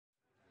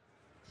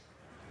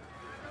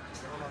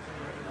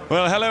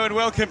Well, hello and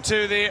welcome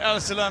to the Al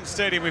Salam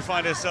Stadium. We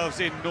find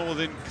ourselves in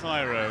northern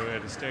Cairo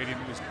at a stadium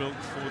that was built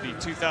for the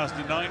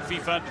 2009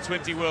 FIFA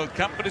Under-20 World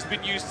Cup, but has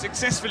been used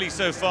successfully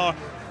so far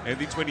in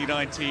the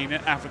 2019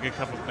 Africa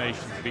Cup of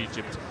Nations of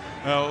Egypt.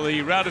 Well,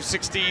 the round of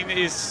 16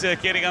 is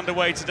getting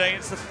underway today.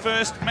 It's the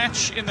first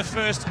match in the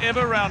first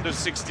ever round of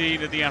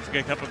 16 at the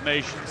Africa Cup of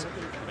Nations.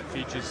 It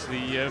features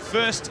the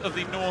first of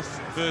the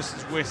North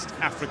versus West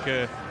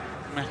Africa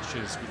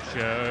matches,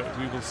 which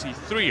we will see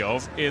 3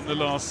 of in the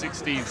last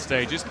 16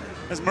 stages,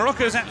 as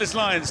Morocco's Atlas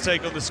Lions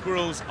take on the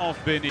Squirrels of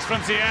Benin. From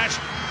Ziyech,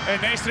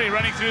 and Nesri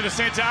running through the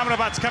centre.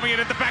 Amrabat's coming in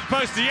at the back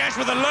post. Ziyech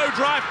with a low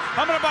drive.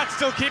 Amrabat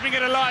still keeping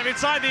it alive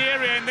inside the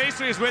area, and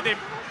Nesri is with him.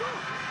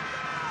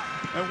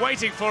 And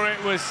waiting for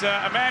it was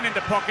a man in the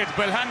pocket,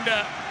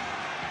 Belhanda,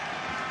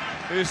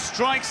 who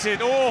strikes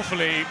it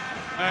awfully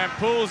and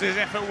pulls his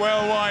effort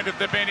well wide of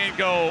the Benin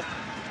goal.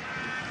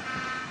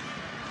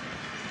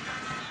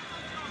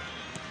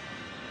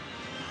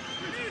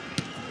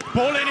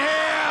 Ball in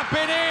here,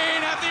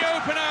 Benin have the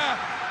opener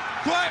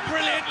quite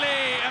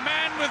brilliantly. A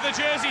man with the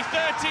jersey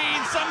 13,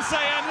 some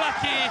say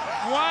unlucky,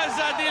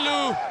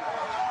 Ouazzadilou,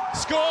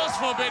 scores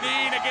for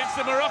Benin against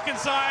the Moroccan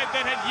side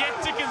that had yet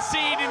to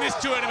concede in this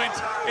tournament.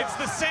 It's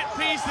the set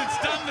piece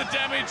that's done the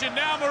damage, and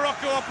now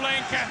Morocco are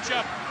playing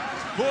catch-up.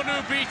 Bonu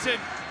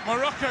beaten,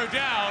 Morocco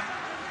down.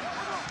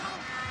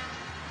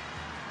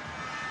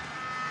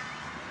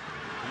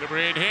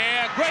 Delivery in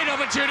here, great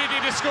opportunity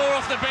to score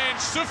off the bench.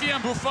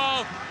 Soufiane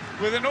Boufal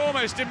with an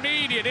almost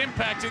immediate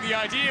impact, and the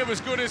idea was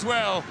good as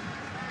well.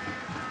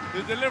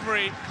 The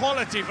delivery,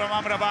 quality from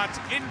Amrabat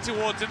in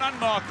towards an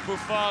unmarked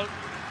Boufal.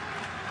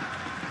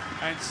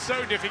 And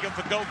so difficult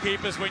for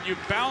goalkeepers when you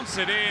bounce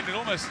it in. It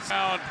almost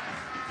sounds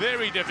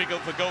very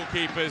difficult for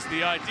goalkeepers.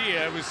 The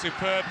idea was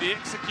superb, the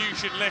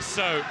execution less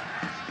so.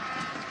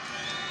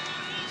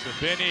 So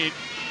Benin,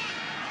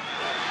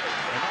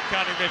 they're not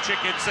counting their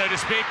chickens, so to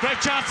speak. Great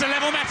chance to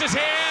level matters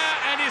here,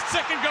 and his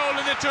second goal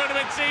in the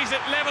tournament sees it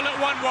level at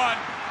 1-1.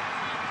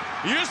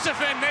 Youssef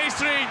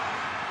Nesri,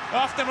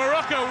 after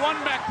Morocco won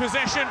back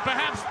possession,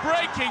 perhaps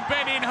breaking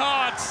Benin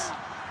hearts,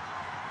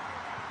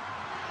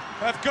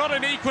 have got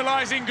an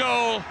equalising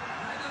goal.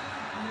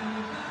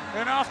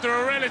 And after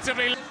a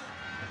relatively...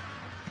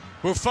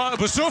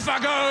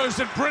 Boussoufa goes,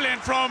 and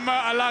brilliant from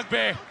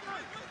Alagbe.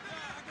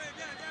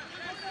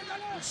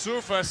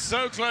 Boussoufa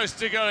so close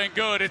to going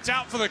good. It's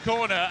out for the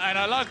corner, and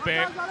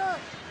Alagbe...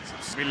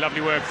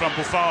 Lovely work from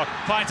Boufal.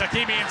 Finds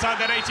Hakimi inside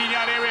that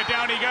 18-yard area.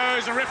 Down he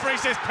goes. The referee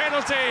says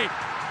penalty.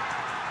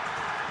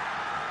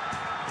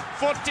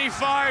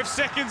 45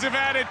 seconds of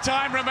added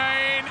time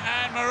remain,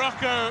 and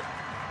Morocco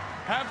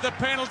have the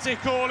penalty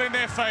call in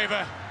their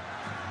favour.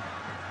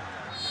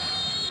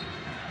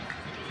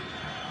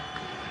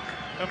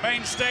 The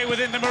mainstay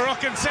within the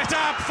Moroccan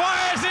setup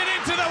fires it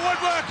into the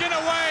woodwork and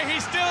away. He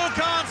still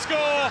can't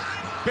score.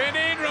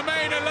 Benin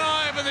remain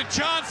alive with a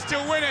chance to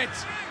win it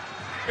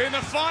in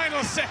the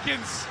final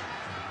seconds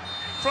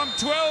from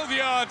 12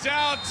 yards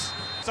out.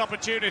 It's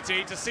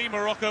opportunity to see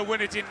Morocco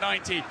win it in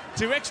 90.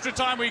 To extra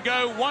time we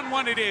go,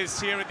 1-1 it is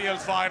here at the El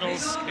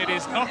Finals. It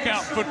is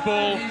knockout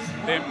football.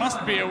 There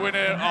must be a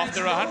winner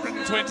after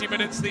 120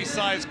 minutes. These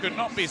sides could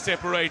not be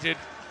separated,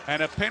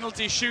 and a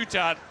penalty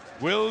shootout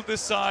will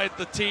decide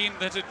the team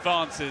that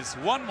advances.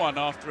 1-1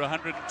 after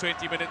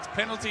 120 minutes,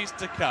 penalties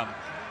to come.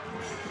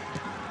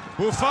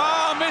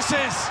 Boufal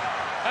misses,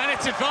 and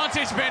it's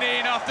advantage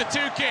Benin after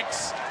 2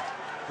 kicks.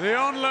 The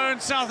on-loan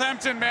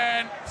Southampton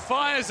man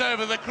fires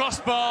over the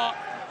crossbar.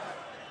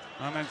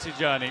 Ahmed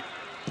Tijani.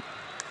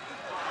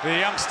 The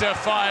youngster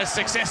fires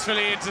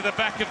successfully into the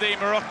back of the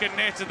Moroccan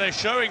net, and they're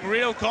showing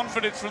real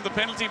confidence from the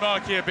penalty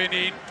mark here,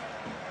 Benin.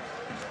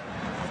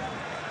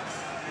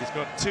 He's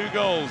got 2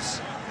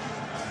 goals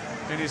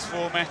in his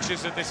 4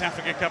 matches at this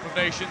Africa Cup of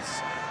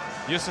Nations.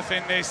 Youssef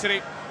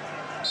Nesri,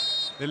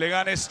 the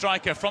Leganés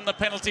striker, from the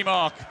penalty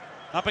mark,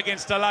 up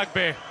against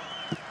Alagbe.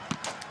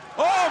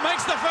 Oh,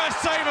 makes the first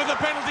save of the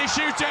penalty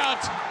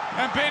shootout,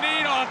 and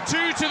Benin are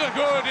 2 to the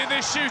good in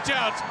this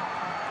shootout.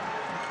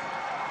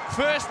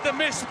 First the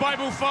miss by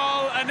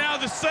Boufal, and now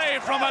the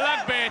save from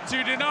Alagbe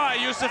to deny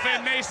Youssef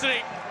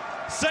Nesri.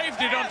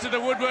 Saved it onto the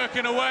woodwork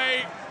and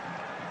away.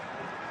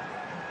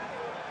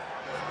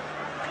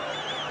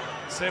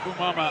 Sebu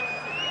Mama.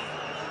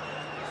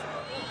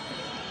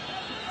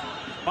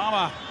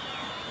 Mama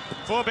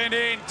for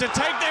Benin to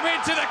take them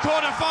into the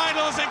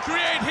quarterfinals and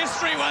create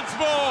history once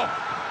more.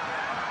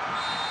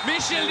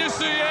 Michel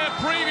Dussuyer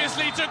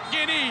previously took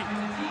Guinea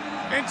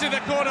into the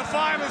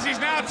quarterfinals. He's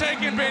now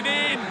taken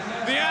Benin.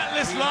 The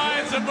Atlas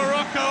Lions of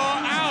Morocco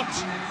are out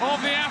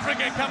of the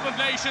Africa Cup of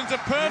Nations. A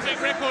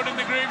perfect record in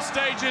the group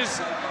stages,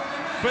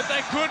 but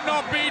they could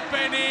not beat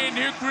Benin,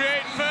 who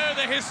create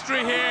further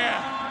history here.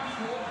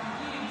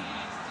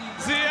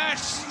 Ziyech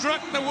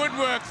struck the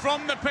woodwork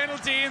from the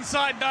penalty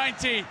inside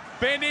 90.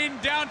 Benin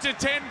down to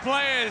 10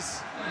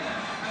 players.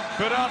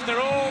 But after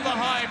all the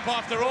hype,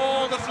 after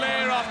all the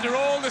flair, after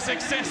all the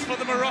success for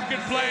the Moroccan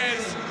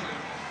players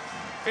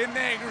in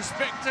their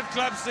respective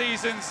club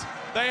seasons,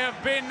 they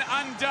have been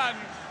undone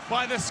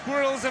by the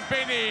Squirrels of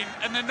Benin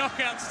in the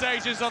knockout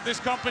stages of this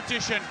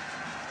competition.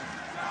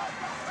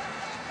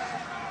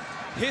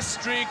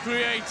 History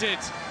created.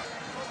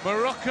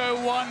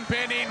 Morocco won,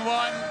 Benin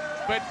won,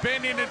 but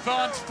Benin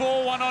advanced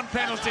 4-1 on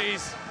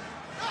penalties.